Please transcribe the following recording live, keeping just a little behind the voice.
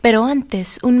Pero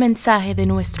antes, un mensaje de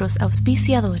nuestros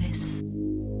auspiciadores.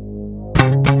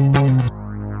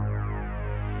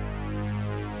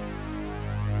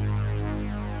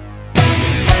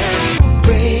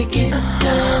 Break it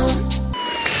down.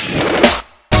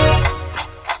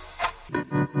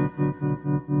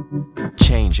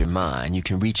 Change your mind, you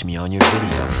can reach me on your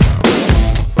video phone.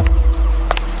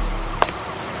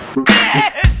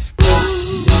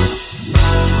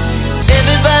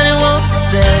 Everybody wants to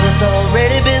sell what's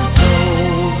already been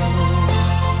sold.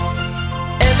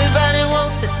 Everybody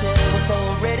wants to tell what's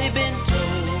already been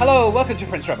told. Hello, welcome to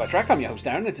Prince Track by Track. I'm your host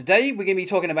Darren, and today we're going to be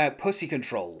talking about Pussy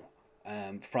Control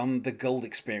from the Gold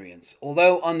Experience.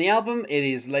 Although on the album it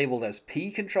is labelled as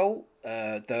P Control,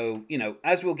 though, you know,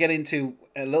 as we'll get into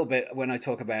a little bit when I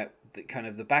talk about the kind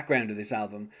of the background of this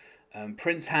album,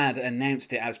 Prince had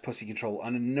announced it as Pussy Control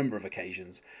on a number of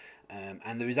occasions.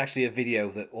 And there is actually a video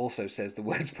that also says the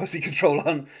words Pussy Control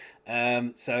on.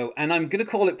 And I'm going to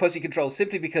call it Pussy Control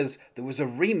simply because there was a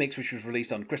remix which was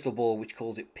released on Crystal Ball which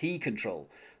calls it P Control.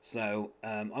 So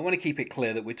I want to keep it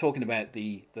clear that we're talking about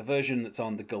the version that's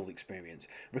on the Gold Experience.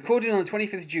 Recorded on the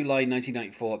 25th of July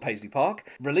 1994 at Paisley Park.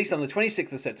 Released on the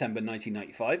 26th of September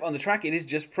 1995. On the track it is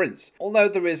just Prince. Although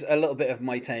there is a little bit of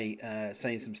Maite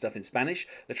saying some stuff in Spanish.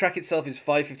 The track itself is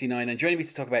 5:59, and joining me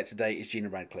to talk about it today is Gina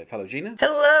Radcliffe. Hello, Gina.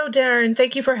 Hello, Darren.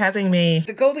 Thank you for having me.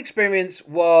 The Gold Experience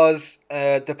was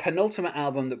the penultimate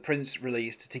album that Prince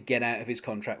released to get out of his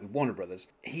contract with Warner Brothers.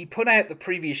 He put out the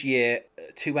previous year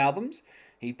 2 albums.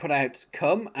 He put out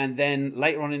Come, and then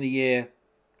later on in the year,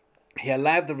 he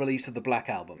allowed the release of the Black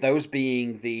Album. Those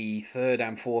being the 3rd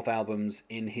and 4th albums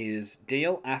in his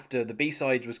deal, after the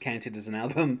B-Sides was counted as an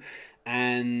album,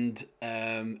 and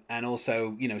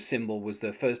also, you know, Symbol was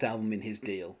the first album in his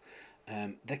deal.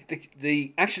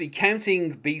 The actually counting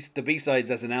the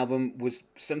B-Sides as an album was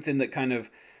something that kind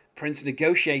of Prince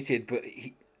negotiated, but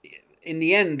in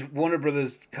the end, Warner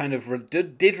Brothers kind of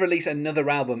did release another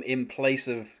album in place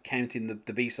of counting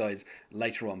the B-sides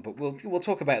later on. But we'll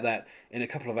talk about that in a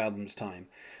couple of albums' time.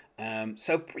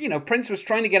 So, you know, Prince was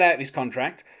trying to get out of his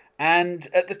contract. And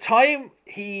at the time,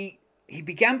 he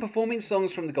began performing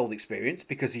songs from the Gold Experience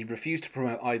because he refused to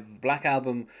promote either the Black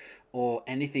Album or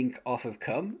anything off of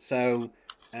Come. So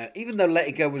even though Let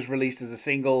It Go was released as a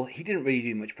single, he didn't really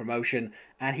do much promotion.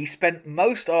 And he spent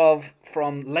most of,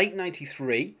 from late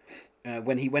 93...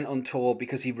 when he went on tour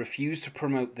because he refused to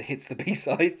promote the hits, the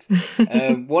B-sides.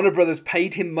 Warner Brothers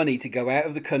paid him money to go out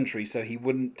of the country so he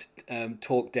wouldn't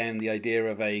talk down the idea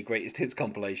of a greatest hits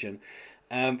compilation.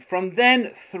 From then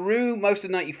through most of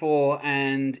 94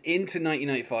 and into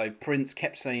 1995, Prince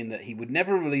kept saying that he would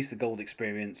never release the Gold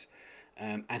Experience,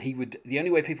 and the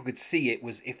only way people could see it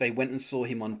was if they went and saw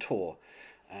him on tour.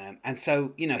 And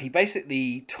so, you know, he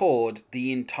basically toured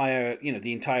the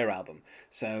entire album.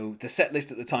 So the set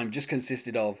list at the time just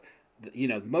consisted of, you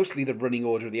know, mostly the running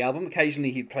order of the album.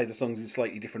 Occasionally he'd play the songs in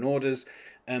slightly different orders.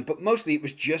 But mostly it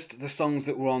was just the songs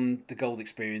that were on the Gold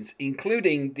Experience,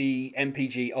 including the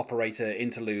MPG operator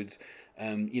interludes,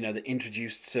 you know, that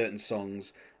introduced certain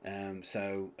songs.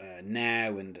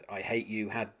 Now and I Hate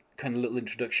You had kind of little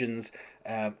introductions.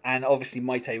 And obviously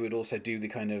Maite would also do the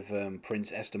kind of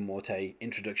Prince Esther Morte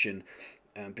introduction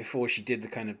before she did the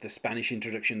kind of the Spanish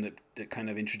introduction that kind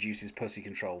of introduces Pussy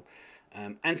Control.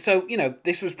 And so, you know,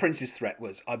 this was Prince's threat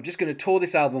was, I'm just going to tour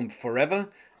this album forever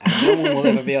and no one will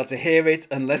ever be able to hear it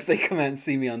unless they come out and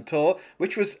see me on tour,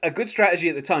 which was a good strategy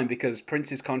at the time because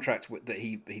Prince's contract that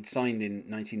he'd signed in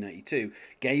 1992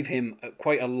 gave him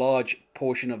quite a large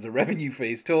portion of the revenue for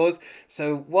his tours.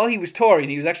 So while he was touring,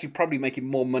 he was actually probably making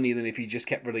more money than if he just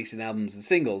kept releasing albums and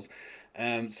singles.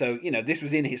 So, you know, this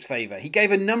was in his favour. He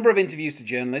gave a number of interviews to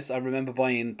journalists. I remember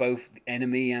buying both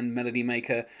Enemy and Melody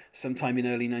Maker sometime in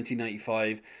early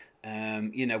 1995,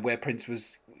 you know, where Prince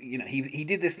was, you know, he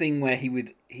did this thing where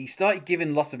he started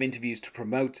giving lots of interviews to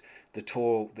promote the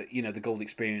tour that, you know, the Gold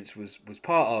Experience was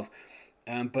part of.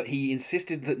 But he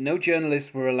insisted that no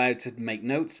journalists were allowed to make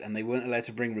notes and they weren't allowed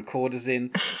to bring recorders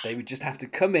in. They would just have to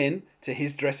come in to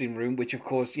his dressing room, which of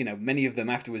course, you know, many of them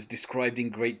afterwards described in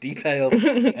great detail,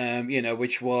 you know,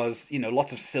 which was, you know,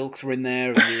 lots of silks were in there.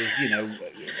 And there was, you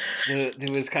know,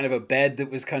 there was kind of a bed that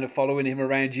was kind of following him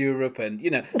around Europe. And,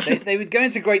 you know, they would go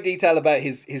into great detail about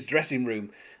his dressing room.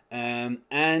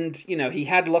 And, you know, he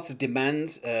had lots of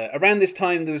demands. Around this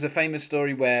time, there was a famous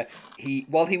story where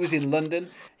while he was in London,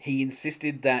 he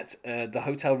insisted that the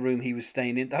hotel room he was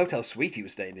staying in, the hotel suite he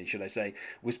was staying in, should I say,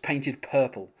 was painted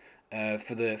purple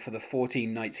for the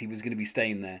 14 nights he was going to be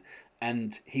staying there.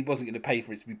 and he wasn't going to pay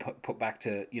for it to be put back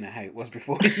to, how it was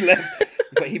before he left.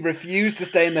 But he refused to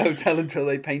stay in the hotel until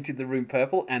they painted the room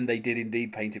purple, and they did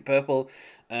indeed paint it purple.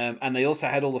 And they also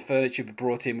had all the furniture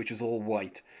brought in, which was all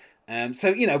white.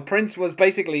 So, Prince was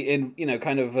basically in,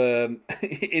 kind of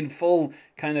in full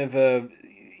kind of,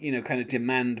 kind of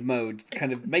demand mode,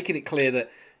 kind of making it clear that,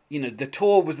 the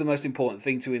tour was the most important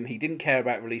thing to him. He didn't care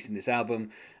about releasing this album.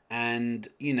 And,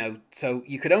 so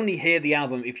you could only hear the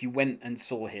album if you went and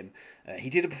saw him. He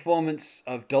did a performance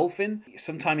of Dolphin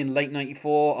sometime in late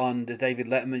 94 on the David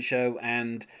Letterman show.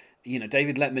 And,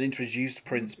 David Letterman introduced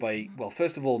Prince by, well,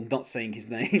 first of all, not saying his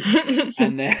name.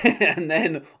 and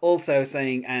then also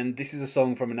saying, and this is a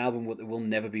song from an album that will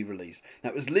never be released.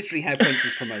 That was literally how Prince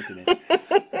was promoting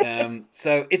it.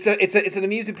 So it's an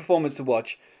amusing performance to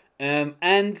watch. And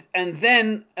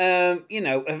then,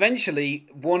 eventually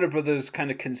Warner Brothers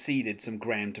kind of conceded some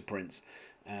ground to Prince.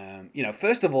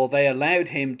 First of all, they allowed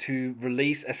him to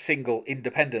release a single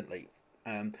independently.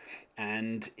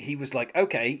 And he was like,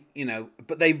 okay,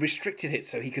 but they restricted it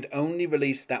so he could only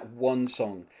release that one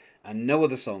song and no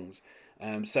other songs.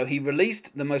 So he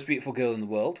released The Most Beautiful Girl in the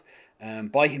World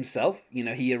by himself.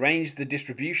 He arranged the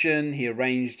distribution, he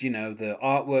arranged, the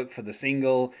artwork for the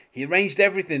single, he arranged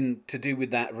everything to do with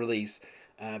that release.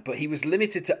 But he was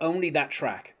limited to only that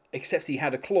track, except he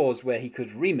had a clause where he could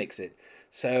remix it.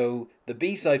 So the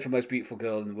B-side for Most Beautiful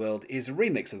Girl in the World is a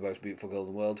remix of Most Beautiful Girl in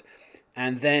the World.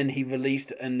 And then he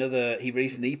released an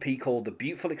EP called The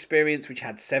Beautiful Experience, which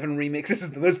had 7 remixes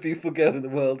of The Most Beautiful Girl in the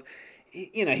World.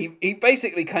 He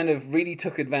basically kind of really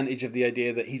took advantage of the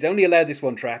idea that he's only allowed this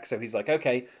one track, so he's like,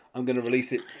 okay, I'm going to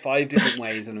release it 5 different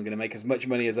ways, and I'm going to make as much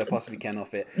money as I possibly can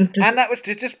off it. And that was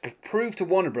to just prove to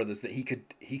Warner Brothers that he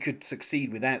could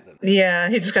succeed without them. Yeah,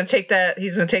 he's just going to take that.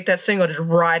 He's going to take that single, just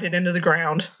ride it into the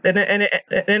ground, and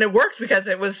it worked because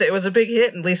it was a big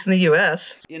hit, at least in the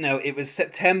U.S. It was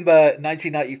September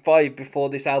 1995 before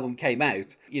this album came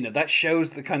out. That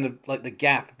shows the kind of like the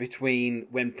gap between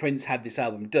when Prince had this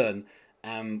album done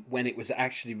when it was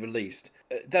actually released.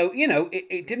 Though,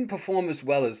 it didn't perform as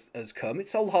well as Come. It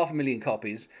sold 500,000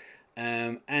 copies.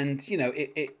 And,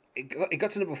 it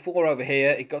got to number 4 over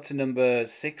here. It got to number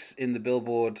 6 in the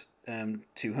Billboard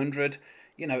 200.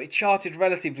 It charted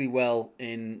relatively well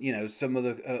in, some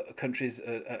other countries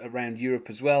around Europe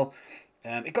as well.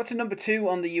 It got to number 2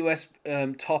 on the US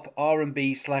top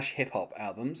R&B/hip-hop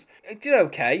albums. It did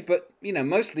okay, but,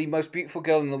 mostly Most Beautiful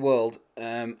Girl in the World,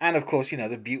 and of course,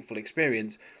 The Beautiful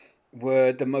Experience,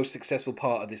 were the most successful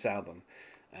part of this album.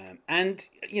 And,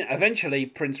 eventually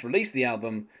Prince released the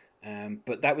album,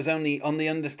 but that was only on the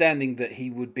understanding that he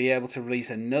would be able to release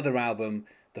another album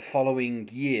the following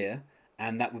year,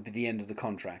 and that would be the end of the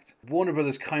contract. Warner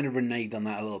Brothers kind of reneged on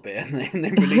that a little bit, and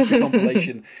they released a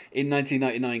compilation in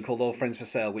 1999 called All Friends for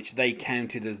Sale, which they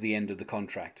counted as the end of the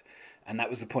contract. And that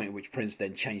was the point at which Prince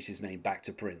then changed his name back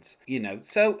to Prince.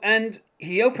 And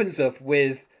he opens up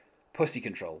with Pussy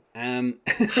Control. And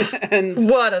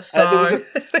what a song.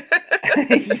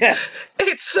 Yeah.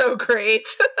 It's so great.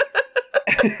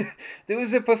 There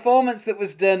was a performance that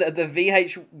was done at the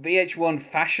VH1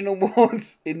 Fashion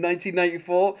Awards in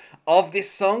 1994 of this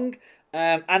song.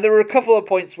 And there were a couple of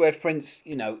points where Prince,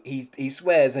 he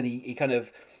swears and he kind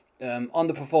of, on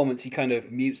the performance, he kind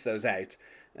of mutes those out.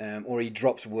 Or he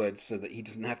drops words so that he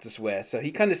doesn't have to swear. So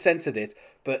he kind of censored it.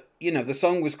 But, the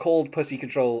song was called Pussy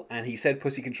Control, and he said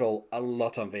Pussy Control a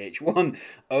lot on VH1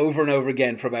 over and over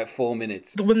again for about 4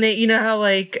 minutes. When they, how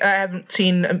I haven't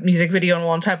seen a music video in a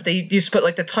long time, but they used to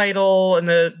put the title and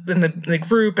the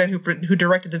group and who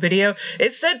directed the video.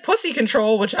 It said Pussy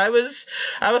Control, which I was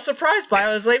surprised by.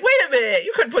 I was like, wait a minute,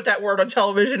 you couldn't put that word on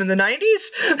television in the 90s.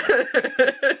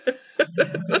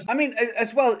 I mean,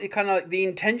 as well, it kind of the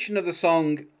intention of the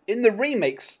song in the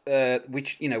remix,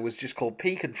 which was just called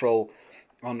P Control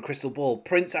on Crystal Ball.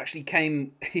 Prince actually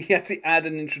he had to add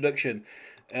an introduction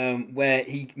where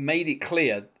he made it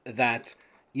clear that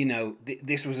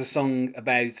this was a song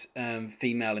about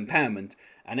female empowerment,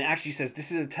 and it actually says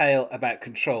this is a tale about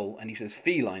control, and he says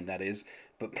feline, that is,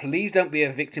 but please don't be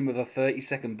a victim of a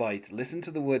 30-second bite. Listen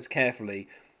to the words carefully.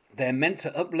 They're meant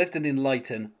to uplift and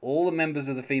enlighten all the members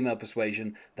of the female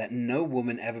persuasion that no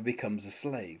woman ever becomes a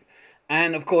slave.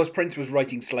 And, of course, Prince was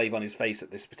writing slave on his face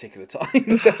at this particular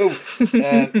time. So,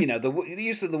 the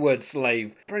use of the word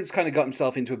slave, Prince kind of got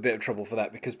himself into a bit of trouble for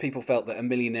that because people felt that a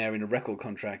millionaire in a record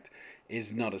contract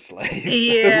is not a slave.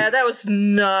 Yeah, that was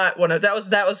not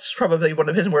that was probably one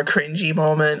of his more cringy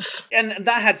moments. And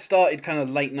that had started kind of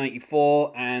late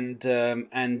 94 and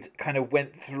kind of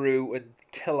went through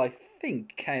until I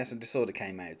think Chaos and Disorder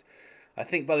came out. I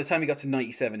think by the time he got to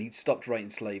 97, he'd stopped writing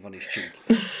Slave on his cheek.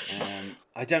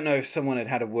 I don't know if someone had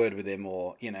had a word with him,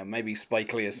 or maybe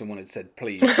Spike Lee or someone had said,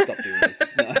 "Please stop doing this.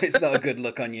 It's not a good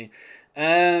look on you."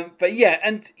 But yeah,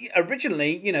 and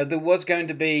originally, there was going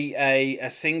to be a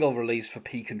single release for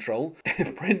P Control.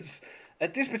 Prince,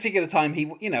 at this particular time, he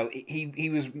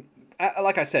was,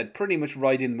 like I said, pretty much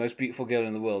writing The Most Beautiful Girl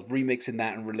in the World, remixing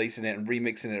that and releasing it, and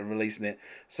remixing it and releasing it.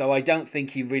 So I don't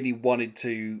think he really wanted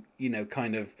to,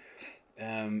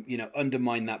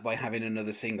 undermine that by having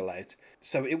another single out.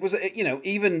 So it was,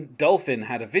 even Dolphin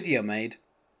had a video made,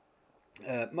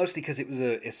 mostly because it was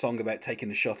a song about taking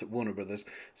a shot at Warner Brothers.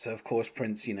 So of course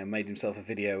Prince, made himself a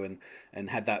video and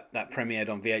had that premiered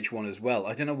on VH1 as well.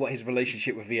 I don't know what his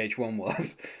relationship with VH1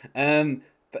 was,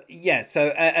 but yeah.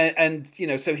 So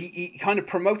so he kind of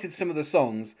promoted some of the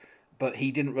songs, but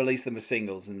he didn't release them as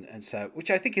singles, and so,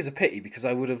 which I think is a pity, because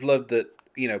I would have loved that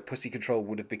Pussy Control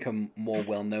would have become more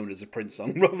well known as a Prince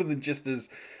song rather than just as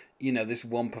this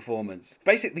one performance.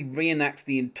 Basically reenacts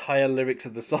the entire lyrics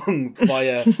of the song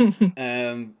via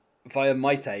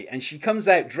Maite, and she comes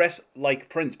out dressed like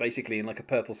Prince, basically in like a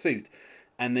purple suit,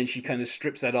 and then she kind of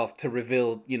strips that off to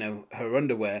reveal her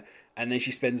underwear, and then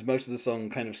she spends most of the song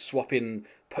kind of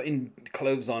putting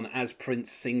clothes on as Prince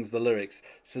sings the lyrics,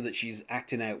 so that she's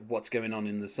acting out what's going on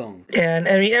in the song. Yeah, and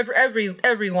I mean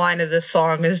every line of this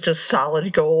song is just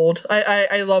solid gold.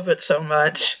 I love it so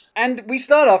much. And we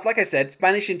start off, like I said,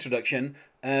 Spanish introduction.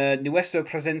 Nuestro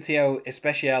presencia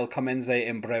especial comienza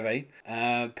en breve.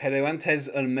 Pero antes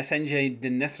un mensaje de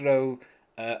nuestro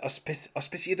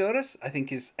auspiciadores, I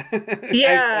think is.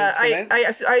 Yeah,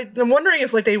 I'm wondering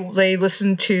if like they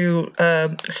listened to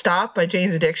 "Stop" by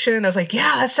Jane's Addiction. I was like,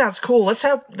 yeah, that sounds cool. Let's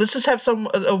just have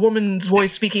a woman's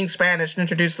voice speaking Spanish to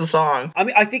introduce the song. I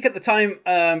mean, I think at the time,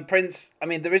 Prince. I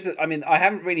mean, I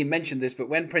haven't really mentioned this, but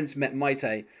when Prince met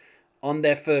Maite on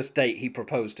their first date, he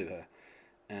proposed to her,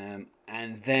 and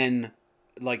then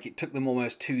it took them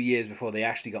almost 2 years before they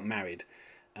actually got married.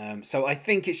 So I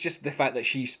think it's just the fact that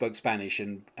she spoke Spanish,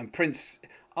 and Prince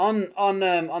on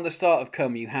the start of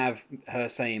 "Come," you have her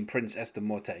saying "Prince Esta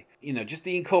Morte." Just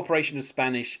the incorporation of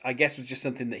Spanish, I guess, was just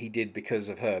something that he did because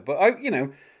of her. But I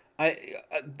know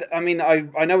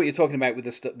what you're talking about with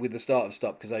the start of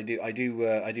 "Stop," because I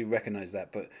do recognize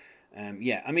that, but.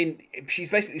 Yeah, I mean, she's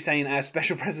basically saying our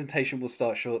special presentation will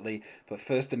start shortly, but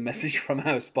first a message from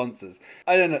our sponsors.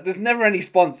 I don't know. There's never any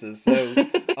sponsors, so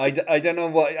I don't know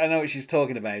what she's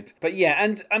talking about. But yeah,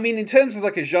 and I mean, in terms of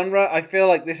like a genre, I feel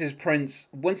like this is Prince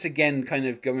once again kind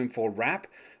of going for rap,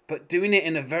 but doing it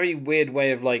in a very weird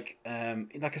way of like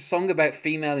a song about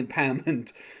female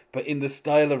empowerment, but in the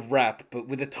style of rap, but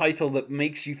with a title that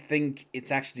makes you think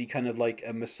it's actually kind of like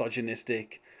a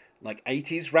misogynistic, like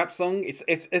 80s rap song.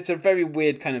 It's a very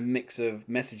weird kind of mix of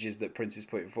messages that Prince is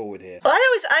putting forward here. Well,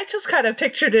 I just kind of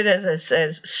pictured it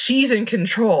as she's in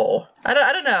control. I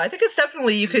don't know. I think it's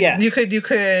definitely you could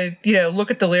look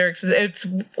at the lyrics. I would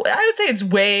say it's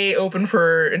way open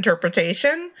for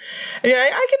interpretation. I mean,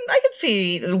 I can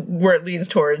see where it leans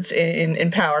towards in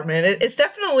empowerment. It's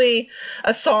definitely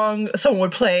a song someone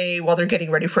would play while they're getting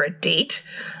ready for a date.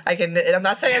 And I'm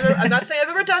not saying I've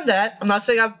ever done that. I'm not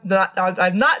saying I've not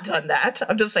done that.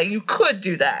 I'm just saying you could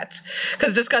do that,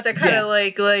 because it's got that kind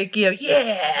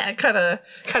of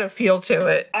kind of feel to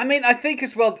it. I mean, I think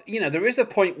as well, there is a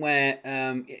point where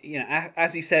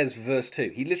as he says verse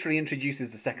 2, he literally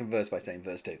introduces the second verse by saying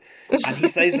verse 2, and he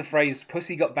says the phrase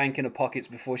 "Pussy got bank in her pockets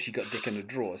before she got dick in her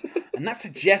drawers," and that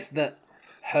suggests that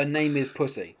her name is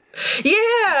Pussy.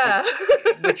 Yeah.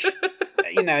 Which,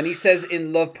 and he says,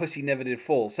 "In love, pussy never did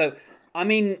fall." So, I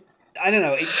mean, I don't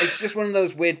know. It's just one of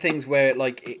those weird things where,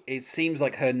 like, it seems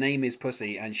like her name is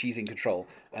Pussy and she's in control,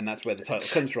 and that's where the title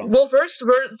comes from. Well, verse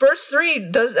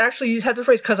 3 does actually have the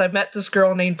phrase, "Because I met this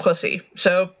girl named Pussy."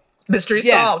 So, mystery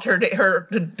solved.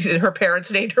 Her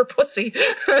parents named her Pussy.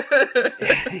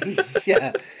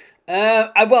 Yeah.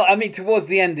 Well, I mean, towards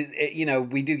the end,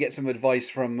 we do get some advice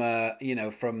from a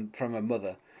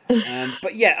mother.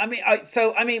 But yeah, I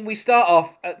mean, we start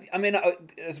off.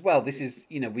 As well. This is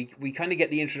we kind of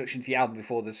get the introduction to the album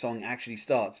before the song actually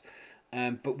starts.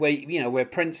 But where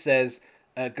Prince says,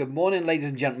 "Good morning, ladies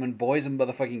and gentlemen, boys and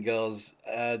motherfucking girls.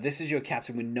 This is your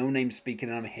captain with no name speaking,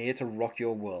 and I'm here to rock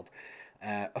your world."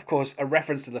 Of course, a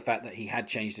reference to the fact that he had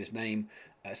changed his name.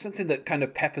 Something that kind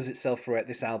of peppers itself throughout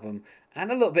this album,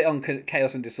 and a little bit on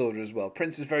Chaos and Disorder as well.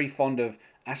 Prince was very fond of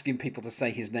asking people to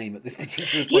say his name at this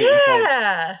particular point in time.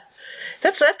 Yeah.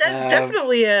 That's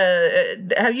definitely a.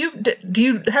 Do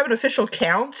you have an official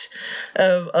count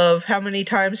of how many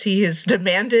times he has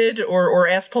demanded or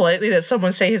asked politely that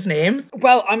someone say his name?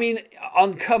 Well, I mean,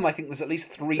 on Come, I think there's at least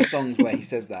 3 songs where he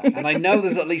says that, and I know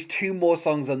there's at least 2 more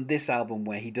songs on this album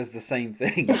where he does the same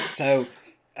thing. So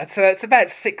it's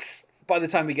about 6 by the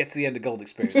time we get to the end of Gold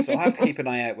Experience. So I'll have to keep an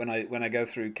eye out when I go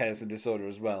through Chaos and Disorder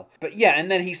as well. But yeah,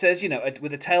 and then he says,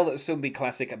 with a tale that will soon be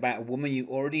classic about a woman you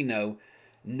already know.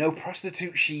 No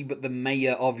prostitute she, but the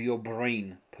mayor of your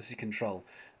brain, Pussy Control.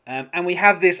 And we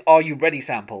have this "Are You Ready"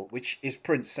 sample, which is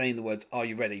Prince saying the words "Are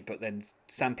you ready," but then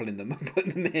sampling them and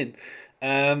putting them in.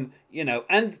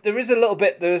 And there is a little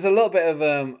bit of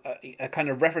a kind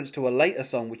of reference to a later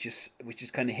song, which is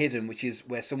kind of hidden, which is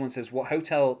where someone says, "What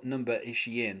hotel number is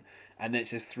she in?" And then it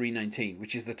says 319,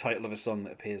 which is the title of a song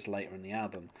that appears later in the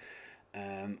album,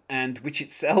 and which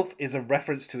itself is a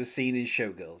reference to a scene in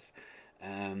Showgirls.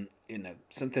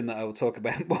 Something that I will talk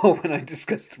about more when I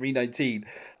discuss 319.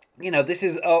 This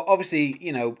is obviously,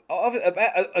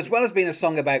 as well as being a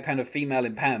song about kind of female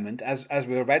empowerment, as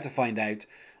we're about to find out,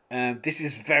 this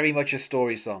is very much a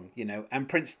story song, and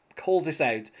Prince calls this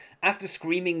out after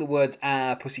screaming the words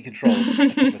Pussy Control a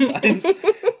couple of times,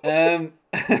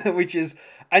 which is,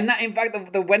 and that, in fact,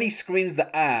 when he screams the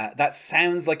that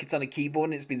sounds like it's on a keyboard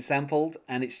and it's been sampled,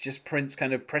 and it's just Prince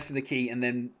kind of pressing the key and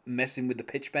then messing with the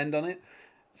pitch bend on it.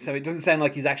 So it doesn't sound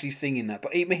like he's actually singing that,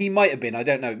 but he might have been. I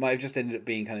don't know. It might have just ended up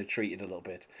being kind of treated a little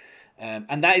bit.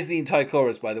 And that is the entire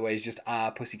chorus, by the way, is just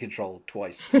Pussy Control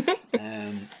twice.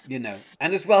 And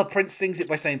as well, Prince sings it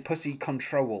by saying Pussy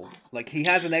Control. Like, he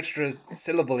has an extra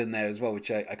syllable in there as well, which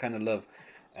I kind of love.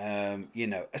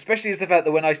 Especially as the fact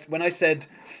that when I said,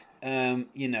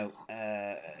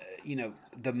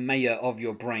 the mayor of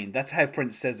your brain. That's how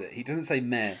Prince says it. He doesn't say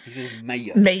mayor. He says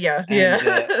mayor. Mayor,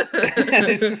 yeah.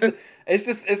 And it's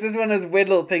just one of those weird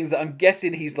little things that I'm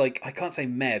guessing he's like, I can't say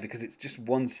mayor because it's just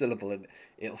one syllable and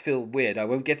it'll feel weird. I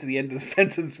won't get to the end of the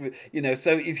sentence with,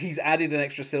 so he's added an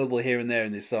extra syllable here and there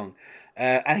in this song.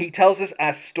 And he tells us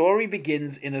our story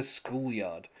begins in a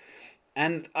schoolyard.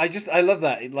 And I love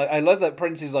that. Like, I love that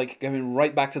Prince is like going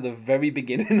right back to the very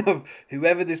beginning of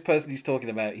whoever this person he's talking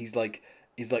about. He's like,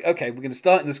 okay, we're going to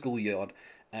start in the schoolyard,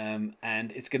 and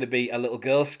it's going to be a little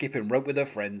girl skipping rope with her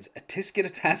friends, a tisket, a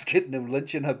tasket, no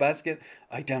lunch in her basket.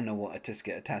 I don't know what a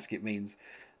tisket, a tasket means.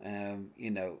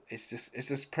 It's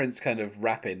just Prince kind of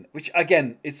rapping, which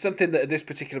again is something that at this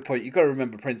particular point you've got to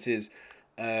remember. Prince is,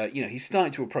 he's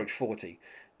starting to approach 40.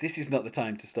 This is not the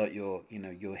time to start your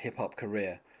hip hop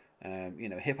career.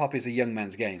 Hip hop is a young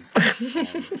man's game.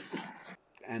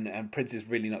 And Prince is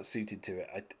really not suited to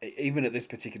it. Even at this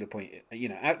particular point,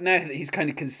 now that he's kind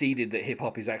of conceded that hip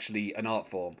hop is actually an art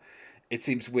form, it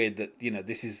seems weird that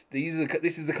this is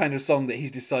the kind of song that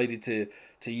he's decided to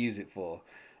use it for.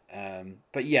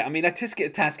 But yeah, I mean, a tisket, a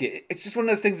tasket. It's just one of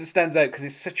those things that stands out because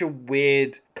it's such a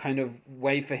weird kind of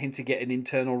way for him to get an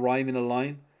internal rhyme in a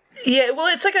line. Yeah, well,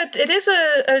 it is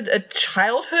a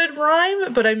childhood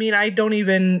rhyme, but I mean, I don't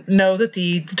even know that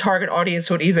the target audience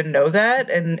would even know that,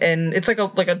 and it's like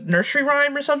a nursery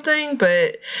rhyme or something.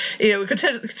 But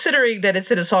considering that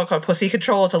it's in a song called Pussy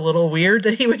Control, it's a little weird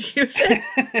that he would use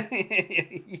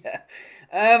it.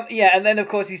 Yeah. And then of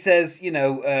course he says,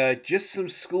 just some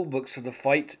school books for the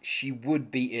fight she would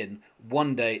be in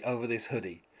one day over this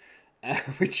hoodie,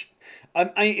 which.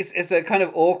 It's a kind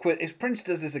of awkward. If Prince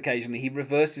does this occasionally, he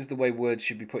reverses the way words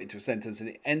should be put into a sentence, and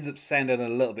it ends up sounding a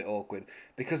little bit awkward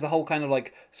because the whole kind of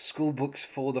like school books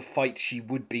for the fight she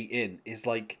would be in is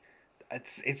like,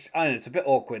 it's I don't know, it's a bit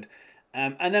awkward.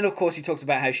 And then of course he talks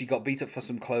about how she got beat up for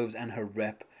some clothes and her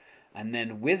rep, and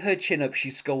then with her chin up she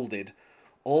scolded,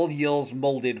 all y'all's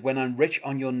molded. When I'm rich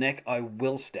on your neck, I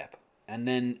will step. And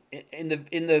then in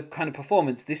the kind of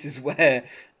performance, this is where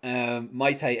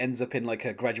Maite ends up in like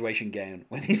a graduation gown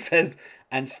when he says,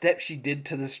 and step she did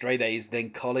to the straight A's, then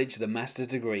college, the master's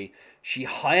degree. She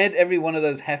hired every one of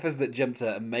those heifers that jumped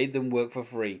her and made them work for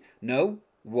free. No?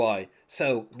 Why?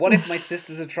 So, what if my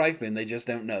sisters are trifling? They just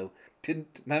don't know.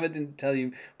 Mama didn't tell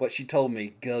you what she told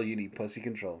me. Girl, you need pussy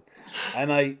control.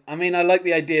 And I mean, I like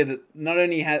the idea that not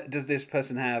only does this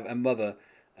person have a mother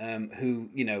who,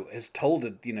 has told her,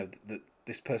 that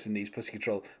this person needs pussy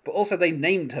control, but also they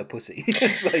named her Pussy.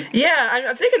 It's like, yeah,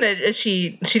 I'm thinking that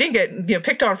she didn't get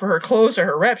picked on for her clothes or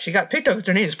her rep. She got picked on because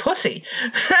her name is Pussy.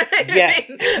 Yeah.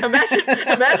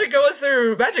 Imagine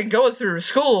going through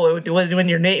school when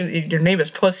your name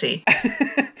is Pussy.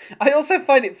 I also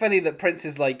find it funny that Prince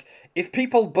is like, if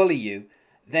people bully you,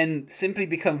 then simply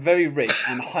become very rich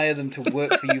and hire them to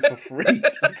work for you for free.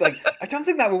 It's like, I don't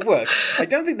think that would work. I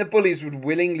don't think the bullies would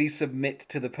willingly submit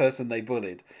to the person they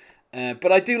bullied.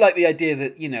 But I do like the idea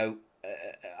that,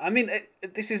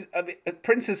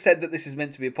 Prince has said that this is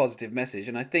meant to be a positive message.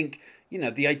 And I think,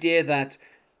 the idea that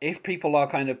if people are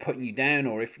kind of putting you down,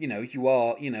 or if, you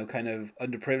are, kind of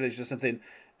underprivileged or something,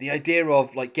 the idea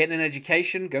of like getting an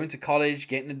education, going to college,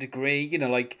 getting a degree,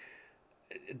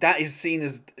 that is seen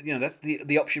as, that's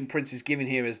the option Prince is giving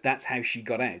here, as that's how she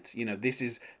got out. This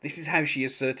is how she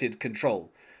asserted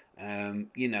control.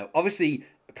 Obviously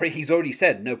he's already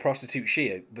said no prostitute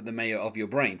Shia, but the mayor of your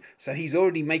brain. So he's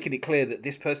already making it clear that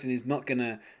this person is not going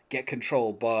to get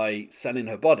control by selling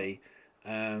her body.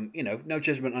 No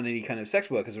judgment on any kind of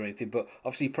sex workers or anything, but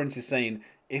obviously Prince is saying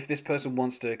if this person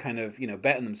wants to kind of,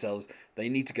 better themselves, they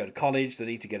need to go to college, they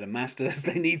need to get a master's,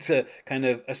 they need to kind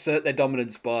of assert their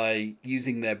dominance by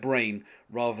using their brain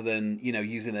rather than,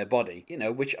 using their body.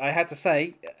 Which I had to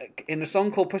say, in a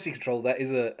song called Pussy Control, that is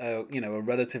a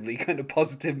relatively kind of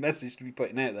positive message to be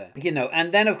putting out there.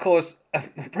 And then of course,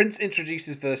 Prince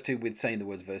introduces verse 2 with saying the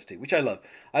words verse 2, which I love.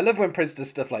 I love when Prince does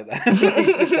stuff like that.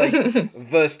 He's just like,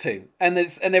 verse 2. And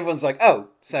everyone's like, oh,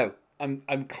 so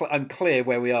I'm clear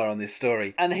where we are on this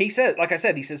story. And he said, like I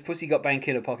said, he says, pussy got bank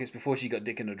in her pockets before she got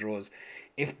dick in her drawers.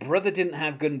 If brother didn't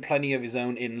have good and plenty of his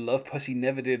own, in love, pussy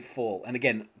never did fall. And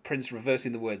again, Prince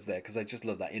reversing the words there, because I just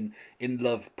love that. In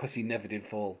love, pussy never did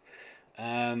fall.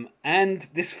 And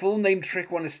this fool named Trick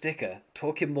won a sticker,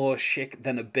 talking more shit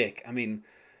than a bick. I mean,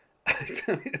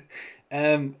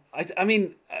 I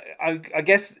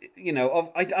guess,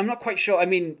 I'm not quite sure. I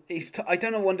mean, I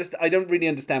don't really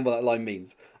understand what that line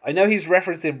means. I know he's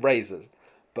referencing razors,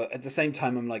 but at the same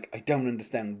time, I'm like, I don't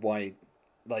understand why,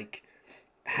 like,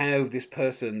 how this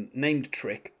person named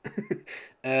Trick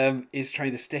is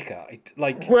trying to stick her.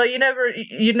 Well, you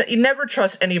never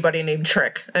trust anybody named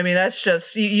Trick. I mean, that's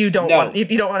just you don't want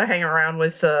to hang around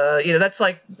with that's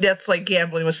like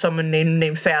gambling with someone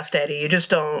named Fast Eddie. You just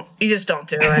don't do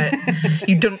it.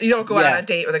 you don't go out on a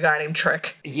date with a guy named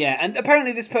Trick. Yeah, and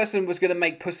apparently this person was going to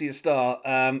make Pussy a star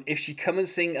if she come and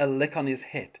sing a lick on his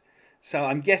hit. So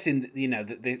I'm guessing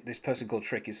that this person called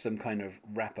Trick is some kind of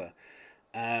rapper.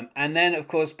 And then, of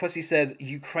course, Pussy said,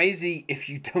 you crazy if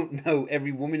you don't know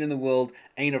every woman in the world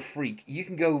ain't a freak. You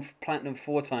can go platinum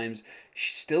 4 times.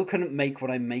 She still couldn't make what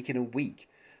I make in a week.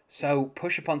 So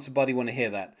push upon somebody want to hear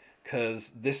that,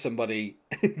 because this somebody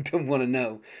don't want to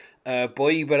know. Boy,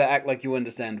 you better act like you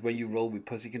understand when you roll with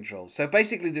Pussy Control. So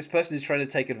basically, this person is trying to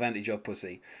take advantage of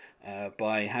Pussy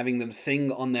by having them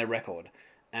sing on their record.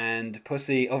 And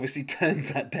Pussy obviously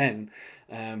turns that down,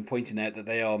 pointing out that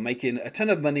they are making a ton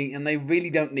of money and they really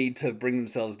don't need to bring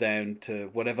themselves down to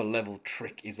whatever level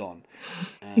Trick is on.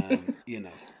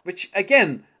 Which,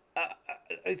 again,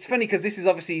 it's funny because this is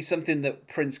obviously something that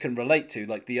Prince can relate to,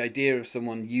 like the idea of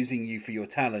someone using you for your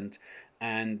talent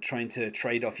and trying to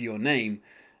trade off your name.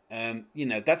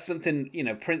 That's something,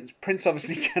 Prince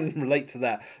obviously can relate to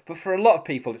that. But for a lot of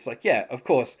people, it's like, yeah, of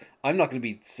course, I'm not going to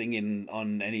be singing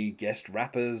on any guest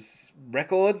rappers'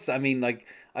 records. I mean, like,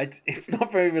 it's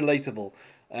not very relatable.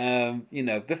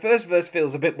 The first verse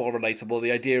feels a bit more relatable.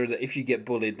 The idea that if you get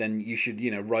bullied, then you should,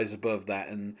 rise above that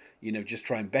and, just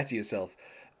try and better yourself.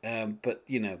 But,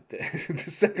 the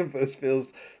second verse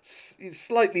feels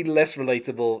slightly less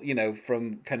relatable,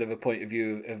 from kind of a point of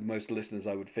view of most listeners,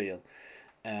 I would feel.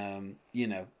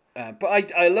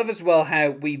 But I love as well how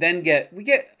we get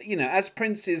as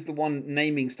Prince is the one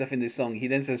naming stuff in this song, he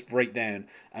then says breakdown,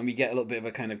 and we get a little bit of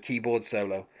a kind of keyboard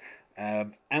solo,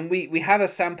 and we have a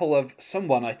sample of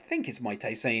someone, I think it's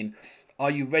Maite, saying, "Are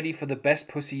you ready for the best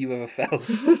pussy you ever felt?"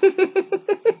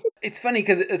 It's funny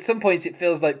because at some points it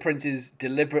feels like Prince is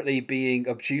deliberately being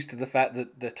obtuse to the fact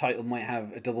that the title might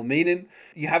have a double meaning.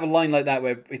 You have a line like that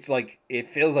where it's like, it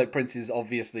feels like Prince is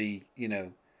obviously,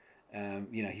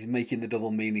 he's making the double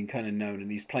meaning kind of known,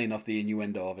 and he's playing off the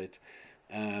innuendo of it.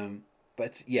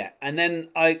 But yeah, and then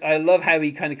I love how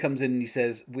he kind of comes in and he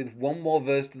says, with one more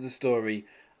verse to the story,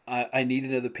 I need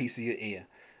another piece of your ear.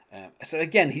 So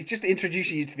again, he's just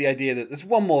introducing you to the idea that there's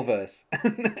one more verse.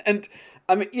 And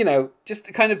I mean,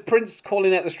 just kind of Prince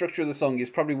calling out the structure of the song is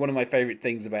probably one of my favourite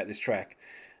things about this track.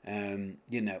 And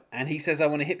he says, I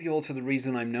want to hip you all to the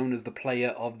reason I'm known as the player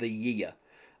of the year.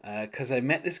 Because I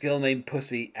met this girl named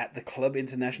Pussy at the Club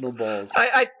International Balls.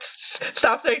 I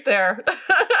stop right there.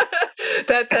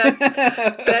 that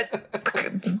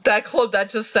club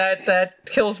that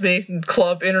kills me.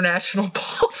 Club International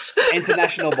Balls.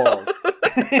 International balls.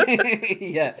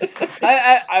 Yeah.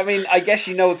 I mean, I guess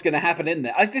you know what's going to happen in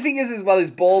there. The thing is, as well,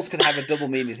 is balls could have a double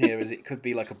meaning here, as it could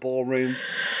be like a ballroom.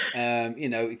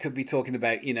 It could be talking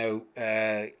about,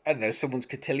 I don't know, someone's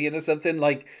cotillion or something.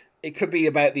 Like, it could be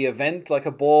about the event, like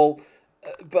a ball.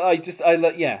 But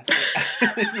yeah.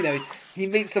 He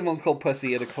meets someone called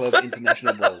Pussy at a club,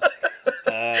 International Balls.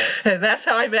 And that's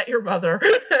how I met your mother.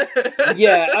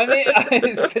 Yeah, I mean,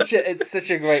 it's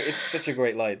such a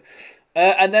great line.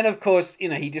 And then, of course,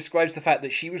 he describes the fact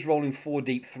that she was rolling 4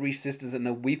 deep, 3 sisters, and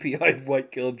a weepy-eyed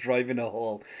white girl driving a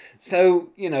hall. So,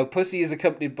 Pussy is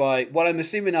accompanied by what I'm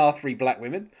assuming are 3 black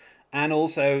women, and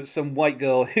also some white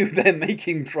girl who they're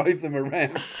making drive them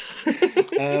around.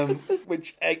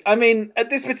 Which, I mean, at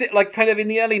this particular, like, kind of in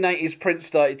the early 90s, Prince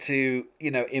started to,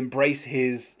 embrace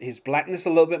his blackness a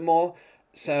little bit more.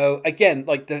 So, again,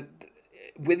 like,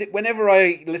 whenever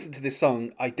I listen to this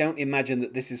song, I don't imagine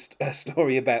that this is a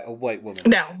story about a white woman.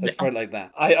 No. Let's put it like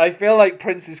that. I feel like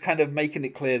Prince is kind of making it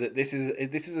clear that this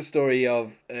is a story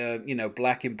of,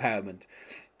 black empowerment.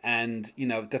 And,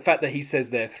 the fact that he says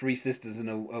there are 3 sisters and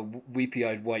a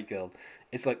weepy-eyed white girl,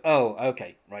 it's like, oh,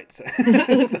 okay, right. So,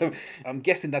 so I'm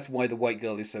guessing that's why the white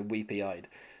girl is so weepy-eyed.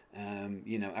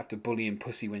 After bullying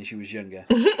Pussy when she was younger.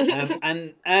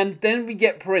 And then we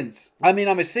get Prince. I mean,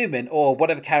 I'm assuming, or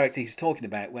whatever character he's talking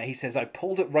about, where he says, I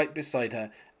pulled it right beside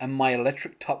her and my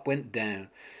electric top went down.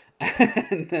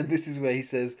 And then this is where he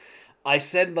says, I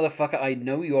said, motherfucker, I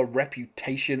know your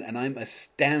reputation and I'm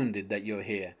astounded that you're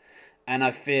here. And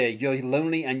I fear you're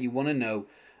lonely and you want to know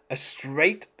a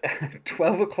straight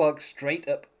 12 o'clock straight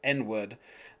up N-word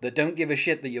that don't give a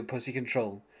shit that you're pussy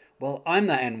control. Well, I'm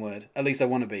that N-word, at least I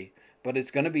want to be, but it's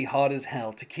going to be hard as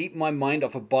hell to keep my mind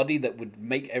off a body that would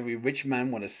make every rich man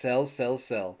want to sell, sell,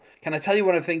 sell. Can I tell you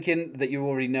what I'm thinking that you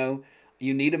already know?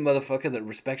 You need a motherfucker that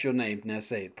respects your name. Now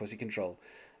say it, pussy control.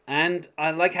 And I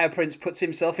like how Prince puts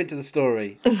himself into the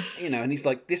story, and he's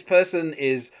like, this person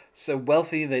is so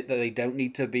wealthy that they don't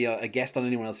need to be a guest on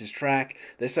anyone else's track.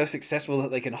 They're so successful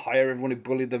that they can hire everyone who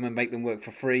bullied them and make them work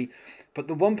for free. But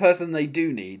the one person they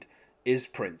do need is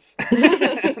Prince.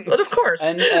 But of course.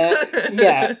 And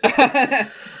yeah.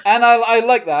 And I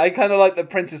like that. I kind of like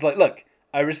that Prince is like, look,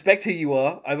 I respect who you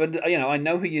are. I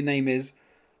know who your name is,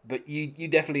 but you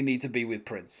definitely need to be with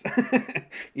Prince.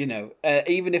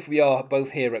 Even if we are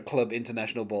both here at Club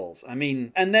International Balls. I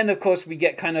mean, and then of course we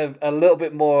get kind of a little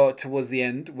bit more towards the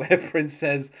end where Prince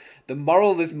says, the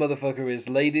moral of this motherfucker is,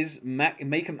 ladies,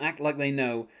 make them act like they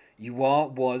know you are,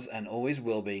 was, and always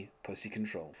will be pussy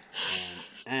control.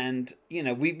 And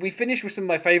we finish with some of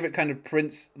my favorite kind of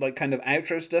Prince, like, kind of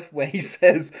outro stuff where he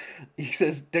says,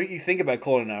 don't you think about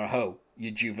calling her a hoe,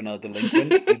 you juvenile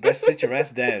delinquent. You best sit your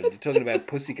ass down. You're talking about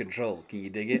pussy control. Can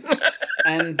you dig it?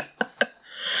 And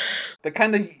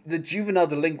the juvenile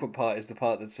delinquent part is the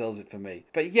part that sells it for me.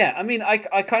 But yeah, I mean, I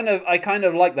kind of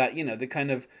like that, the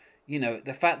kind of,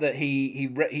 the fact that he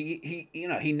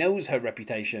knows her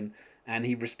reputation and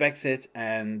he respects it,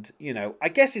 and I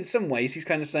guess in some ways he's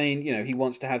kind of saying he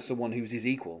wants to have someone who's his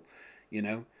equal,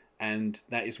 and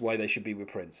that is why they should be with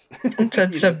Prince.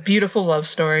 It's a beautiful love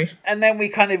story. And then we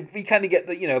kind of get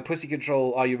the pussy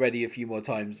control, are you ready, a few more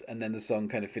times, and then the song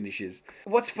kind of finishes.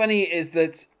 What's funny is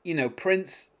that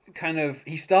Prince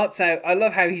he starts out, I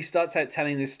love how he starts out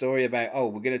telling this story about,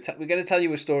 we're gonna tell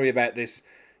you a story about this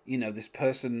this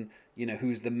person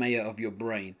who's the mayor of your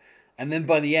brain. And then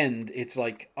by the end, it's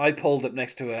like, I pulled up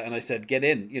next to her and I said, get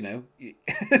in,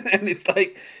 and it's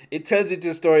like, it turns into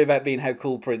a story about being how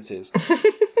cool Prince is.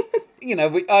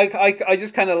 I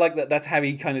just kind of like that. That's how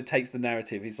he kind of takes the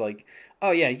narrative. He's like,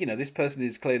 oh yeah, this person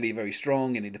is clearly very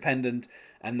strong and independent,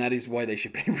 and that is why they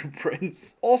should be with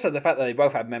Prince. Also, the fact that they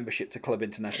both have membership to Club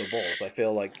International Balls, I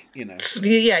feel like,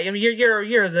 Yeah,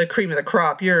 you're the cream of the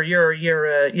crop. You're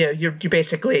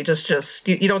basically just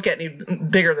you don't get any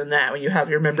bigger than that when you have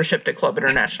your membership to Club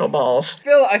International Balls.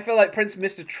 I feel like Prince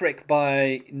missed a trick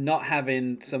by not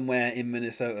having somewhere in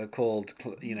Minnesota called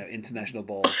International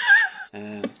Balls.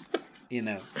 I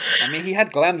mean, he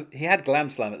had Glam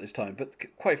Slam at this time, but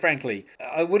quite frankly,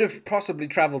 I would have possibly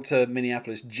traveled to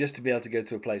Minneapolis just to be able to go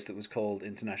to a place that was called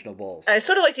International Balls. I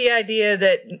sort of like the idea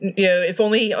that, if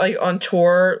only on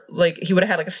tour, like, he would have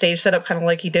had like a stage set up kind of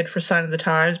like he did for Sign of the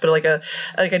Times, but like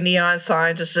a neon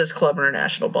sign just says Club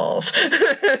International Balls.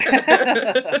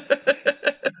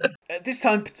 At this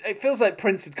time, it feels like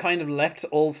Prince had kind of left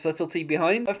all subtlety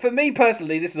behind. For me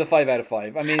personally, this is a 5 out of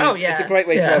 5. I mean, it's a great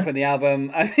way to open the album.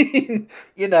 I mean,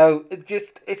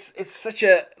 it's such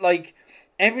a, like,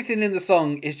 everything in the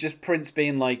song is just Prince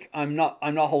being like, I'm not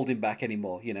holding back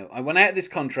anymore. You know, I went out of this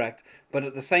contract, but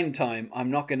at the same time,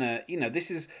 I'm not gonna. You know,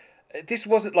 this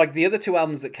wasn't like the other two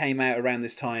albums that came out around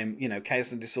this time. You know,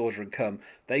 Chaos and Disorder and Come.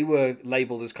 They were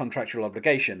labeled as contractual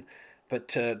obligation. But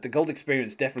the Gold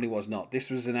Experience definitely was not. This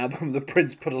was an album that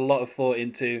Prince put a lot of thought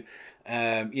into.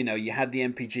 You know, you had the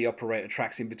MPG operator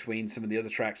tracks in between some of the other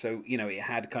tracks, so you know it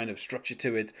had kind of structure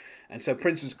to it, and so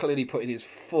Prince was clearly putting his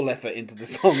full effort into the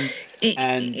song.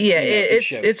 And yeah,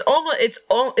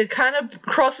 it kind of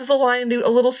crosses the line into a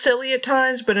little silly at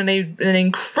times, but in an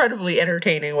incredibly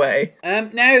entertaining way.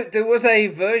 Now there was a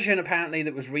version apparently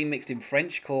that was remixed in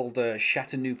French called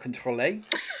Chateau Contrôlé,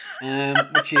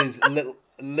 which is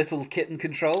Little Kitten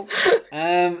Control.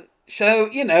 So,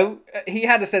 you know, he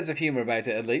had a sense of humour about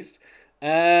it at least.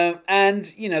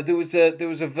 And, you know, there was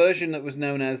a version that was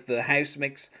known as the House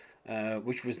Mix,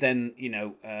 which was then, you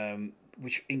know,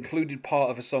 which included part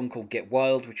of a song called Get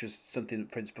Wild, which was something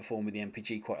that Prince performed with the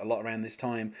MPG quite a lot around this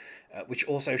time, which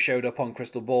also showed up on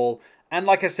Crystal Ball. And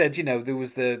like I said, you know, there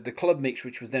was the club mix,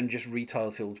 which was then just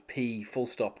retitled P full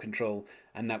stop Control,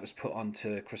 and that was put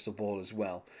onto Crystal Ball as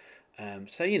well.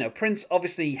 So, you know, Prince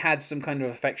obviously had some kind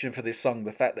of affection for this song,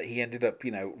 the fact that he ended up,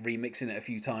 you know, remixing it a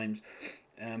few times.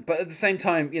 But at the same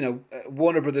time, you know,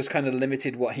 Warner Brothers kind of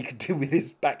limited what he could do with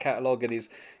his back catalogue and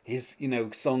his you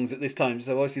know, songs at this time.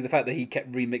 So obviously the fact that he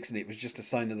kept remixing it was just a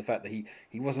sign of the fact that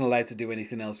he wasn't allowed to do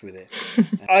anything else with it.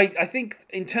 I think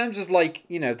in terms of, like,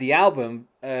 you know, the album,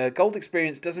 Gold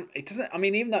Experience doesn't, I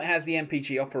mean, even though it has the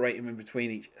MPG operating in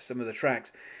between some of the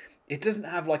tracks, it doesn't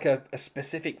have like a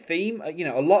specific theme. You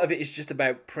know, a lot of it is just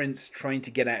about Prince trying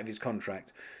to get out of his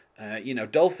contract. You know,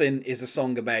 Dolphin is a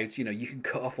song about, you know, you can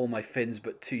cut off all my fins,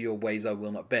 but to your ways I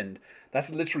will not bend.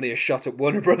 That's literally a shot at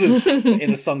Warner Brothers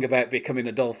in a song about becoming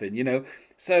a dolphin, you know.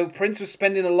 So Prince was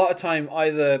spending a lot of time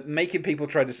either making people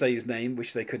try to say his name,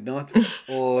 which they could not,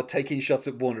 or taking shots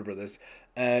at Warner Brothers.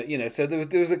 You know, so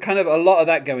there was a kind of a lot of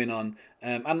that going on.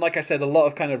 And like I said, a lot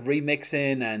of kind of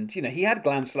remixing, and, you know, he had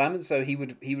Glam Slam, and so he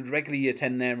would regularly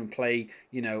attend there and play,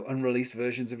 you know, unreleased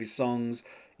versions of his songs.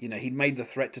 You know, he'd made the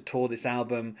threat to tour this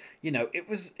album. You know, it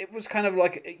was kind of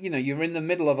like, you know, you're in the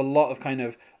middle of a lot of kind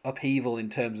of upheaval in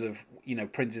terms of, you know,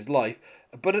 Prince's life.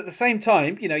 But at the same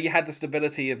time, you know, you had the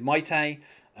stability of Maite,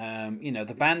 you know,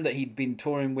 the band that he'd been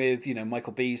touring with, you know,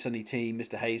 Michael B, Sonny T,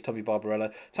 Mr. Hayes, Tommy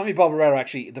Barbarella. Tommy Barbarella,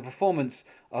 actually, the performance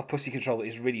of Pussy Control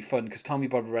is really fun because Tommy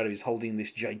Barbarella is holding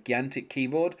this gigantic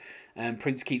keyboard and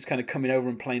Prince keeps kind of coming over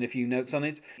and playing a few notes on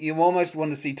it. You almost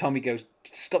want to see Tommy go,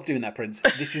 stop doing that, Prince.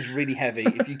 This is really heavy.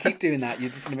 If you keep doing that, you're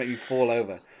just going to make me fall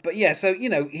over. But yeah, so, you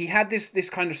know, he had this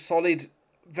kind of solid,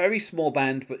 very small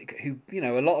band, but who, you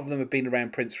know, a lot of them have been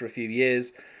around Prince for a few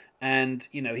years. And,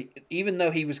 you know, even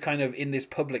though he was kind of in this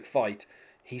public fight,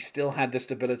 he still had the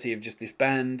stability of just this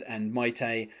band and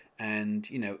Maite. And,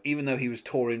 you know, even though he was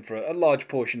touring for a large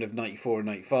portion of 94 and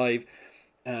 95,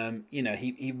 you know,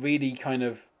 he really kind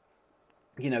of,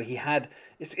 you know, he had,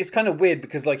 it's kind of weird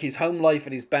because, like, his home life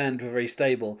and his band were very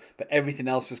stable, but everything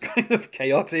else was kind of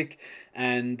chaotic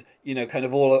and, you know, kind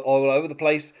of all over the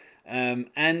place.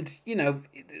 And, you know,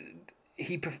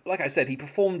 like I said, he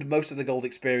performed most of the Gold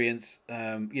Experience.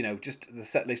 You know, just the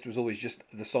set list was always just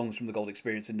the songs from the Gold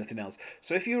Experience and nothing else.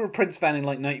 So if you were a Prince fan in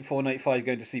like 94, 95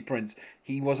 going to see Prince,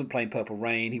 he wasn't playing Purple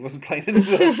Rain, he wasn't playing any of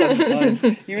those times.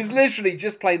 He was literally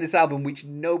just playing this album which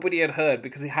nobody had heard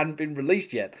because it hadn't been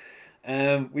released yet.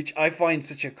 Which I find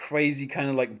such a crazy kind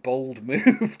of like bold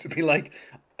move to be like,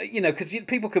 you know, because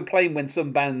people complain when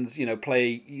some bands, you know,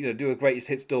 play, you know, do a greatest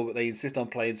hits tour, but they insist on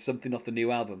playing something off the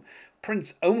new album.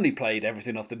 Prince only played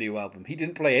everything off the new album. He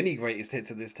didn't play any greatest hits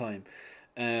at this time.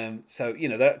 So, you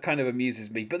know, that kind of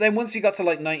amuses me. But then once you got to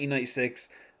like 1996,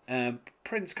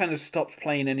 Prince kind of stopped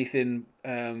playing anything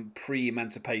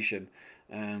pre-emancipation.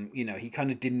 You know, he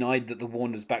kind of denied that the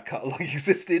Warner's back catalogue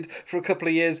existed for a couple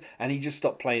of years, and he just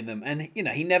stopped playing them. And, you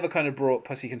know, he never kind of brought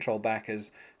Pussy Control back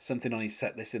as something on his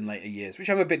set list in later years, which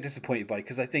I'm a bit disappointed by,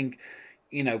 because I think,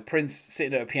 you know, Prince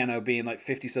sitting at a piano being like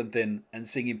 50-something and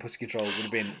singing Pussy Control would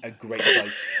have been a great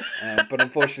sight. But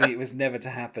unfortunately, it was never to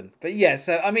happen. But yeah,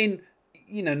 so, I mean,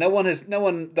 you know, no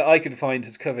one that I could find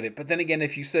has covered it. But then again,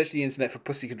 if you search the internet for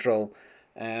Pussy Control,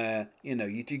 you know,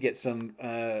 you do get some,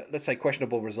 let's say,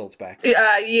 questionable results back.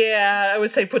 Yeah, I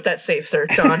would say put that safe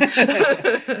search on.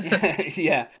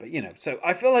 Yeah, but, you know, so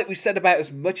I feel like we've said about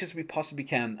as much as we possibly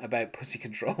can about Pussy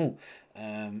Control.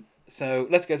 So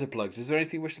let's go to plugs. Is there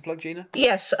anything you wish to plug, Gina?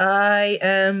 Yes, I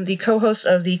am the co-host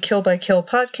of the Kill by Kill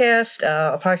podcast,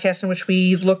 a podcast in which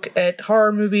we look at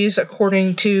horror movies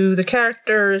according to the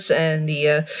characters and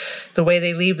the way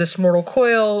they leave this mortal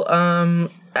coil.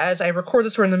 As I record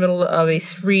this, we're in the middle of a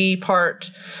 3-part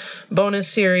bonus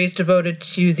series devoted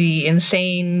to the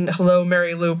insane Hello,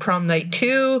 Mary Lou Prom Night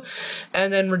 2.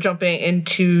 And then we're jumping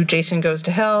into Jason Goes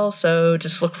to Hell, so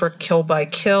just look for Kill by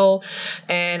Kill.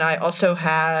 And I also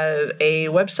have a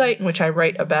website in which I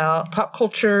write about pop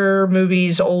culture,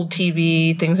 movies, old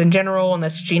TV, things in general, and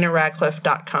that's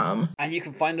GinaRadcliffe.com. And you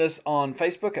can find us on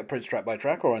Facebook at Prince Track by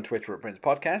Track, or on Twitter at Prince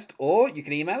Podcast, or you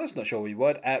can email us, not sure we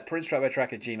would, at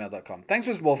princetrackbytrack@gmail.com. Thanks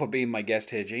once more for being my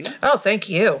guest here, Gina. Oh, thank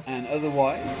you. And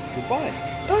otherwise, goodbye.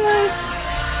 Bye.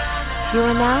 You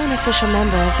are now an official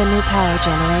member of the New Power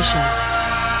Generation.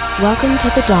 Welcome to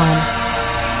the dawn.